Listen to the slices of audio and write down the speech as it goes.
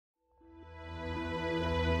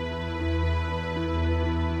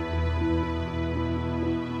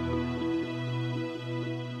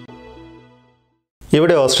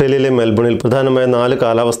ഇവിടെ ഓസ്ട്രേലിയയിലെ മെൽബണിൽ പ്രധാനമായ 4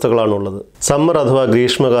 കാലാവസ്ഥകളാണുള്ളത്. സമ്മർ അഥവാ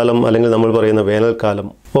ഗ്രീഷ്മകാലം അല്ലെങ്കിൽ നമ്മൾ പറയുന്ന വേനൽക്കാലം,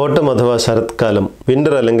 ഓട്ടം അഥവാ ശരത്കാലം,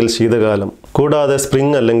 വിന്റർ അല്ലെങ്കിൽ ശീതകാലം, കൂടാതെ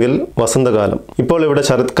സ്പ്രിംഗ് അല്ലെങ്കിൽ വസന്തകാലം. ഇപ്പോൾ ഇവിടെ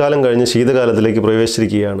ശരത്കാലം കഴിഞ്ഞ് ശീതകാലത്തിലേക്ക്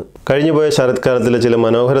പ്രവേശിച്ചിരിക്കുകയാണ്. കഴിഞ്ഞുപോയ ശരത്കാലത്തിലെ ചില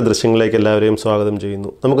മനോഹര ദൃശ്യങ്ങളിലേക്ക് എല്ലാവരെയും സ്വാഗതം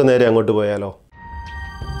ചെയ്യുന്നു. നമുക്ക് നേരെ അങ്ങോട്ട് പോയാലോ?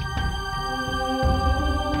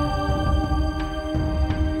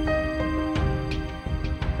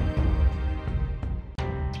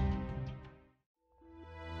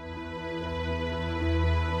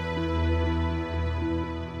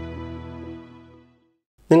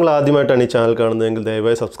 നിങ്ങൾ ആദ്യമായിട്ടാണ് ഈ ചാനൽ കാണുന്നതെങ്കിൽ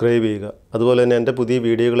ദയവായി സബ്സ്ക്രൈബ് ചെയ്യുക. അതുപോലെ തന്നെ എൻ്റെ പുതിയ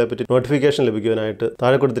വീഡിയോകളെ പറ്റി നോട്ടിഫിക്കേഷൻ ലഭിക്കുവാനായിട്ട്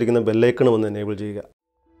താഴെ കൊടുത്തിരിക്കുന്ന ബെല്ലൈക്കണും ഒന്ന് എനേബിൾ ചെയ്യുക.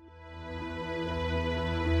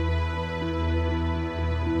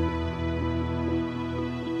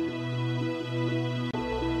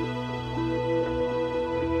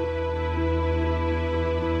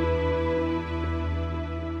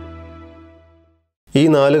 ഈ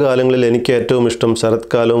 4 കാലങ്ങളിൽ എനിക്ക് ഏറ്റവും ഇഷ്ടം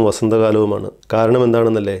ശരത്കാലവും വസന്തകാലവുമാണ്. കാരണം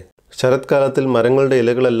എന്താണെന്നല്ലേ? ശരത്കാലത്തിൽ മരങ്ങളുടെ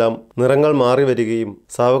ഇലകളെല്ലാം നിറങ്ങൾ മാറി വരികയും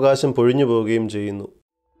സാവകാശം പൊഴിഞ്ഞു പോവുകയും ചെയ്യുന്നു.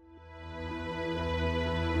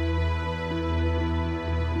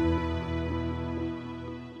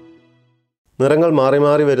 നിറങ്ങൾ മാറി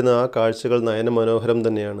മാറി വരുന്ന ആ കാഴ്ചകൾ നയനമനോഹരം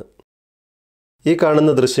തന്നെയാണ്. ഈ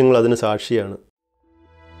കാണുന്ന ദൃശ്യങ്ങൾ അതിന് സാക്ഷിയാണ്.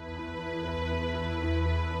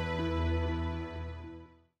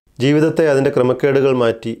 ജീവിതത്തെ അതിൻ്റെ ക്രമക്കേടുകൾ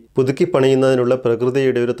മാറ്റി പുതുക്കി പണിയുന്നതിനുള്ള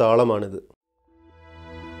പ്രകൃതിയുടെ ഒരു താളമാണിത്.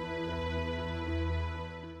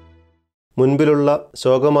 മുൻപിലുള്ള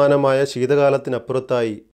ശോകമാനമായ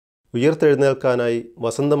ശീതകാലത്തിനപ്പുറത്തായി ഉയർത്തെഴുന്നേൽക്കാനായി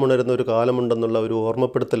വസന്തമുണരുന്ന ഒരു കാലമുണ്ടെന്നുള്ള ഒരു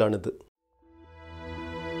ഓർമ്മപ്പെടുത്തലാണിത്.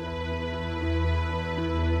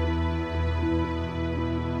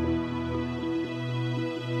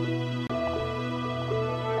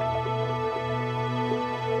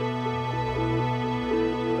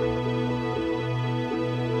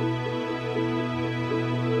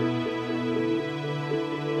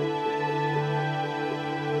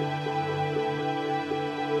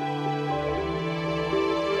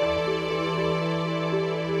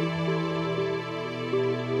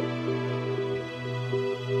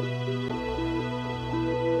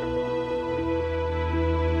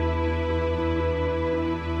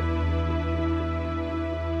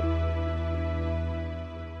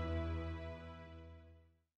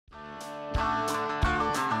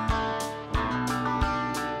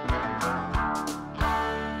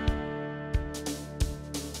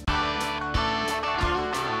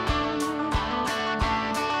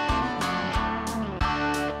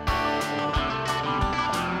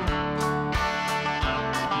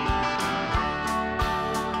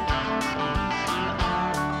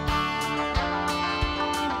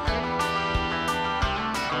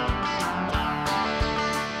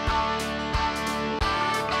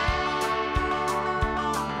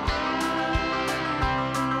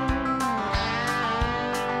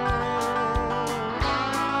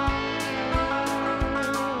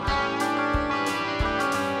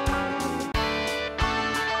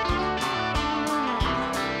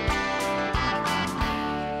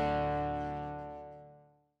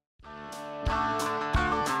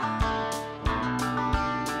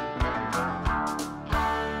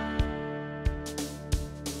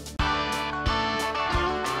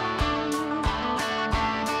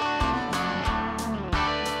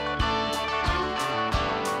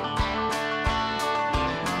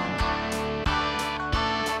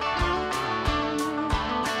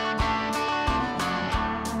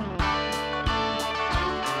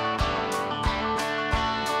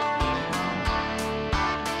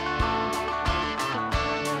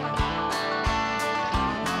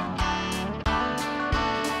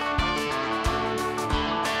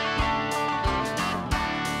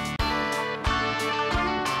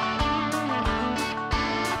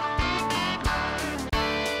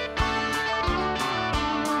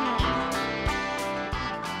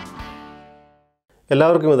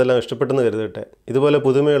 എല്ലാവർക്കും ഇതെല്ലാം ഇഷ്ടപ്പെട്ടെന്ന് കരുതട്ടെ. ഇതുപോലെ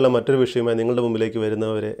പുതുമയുള്ള മറ്റൊരു വിഷയമായി നിങ്ങളുടെ മുമ്പിലേക്ക്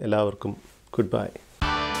വരുന്നവരെ എല്ലാവർക്കും ഗുഡ് ബൈ.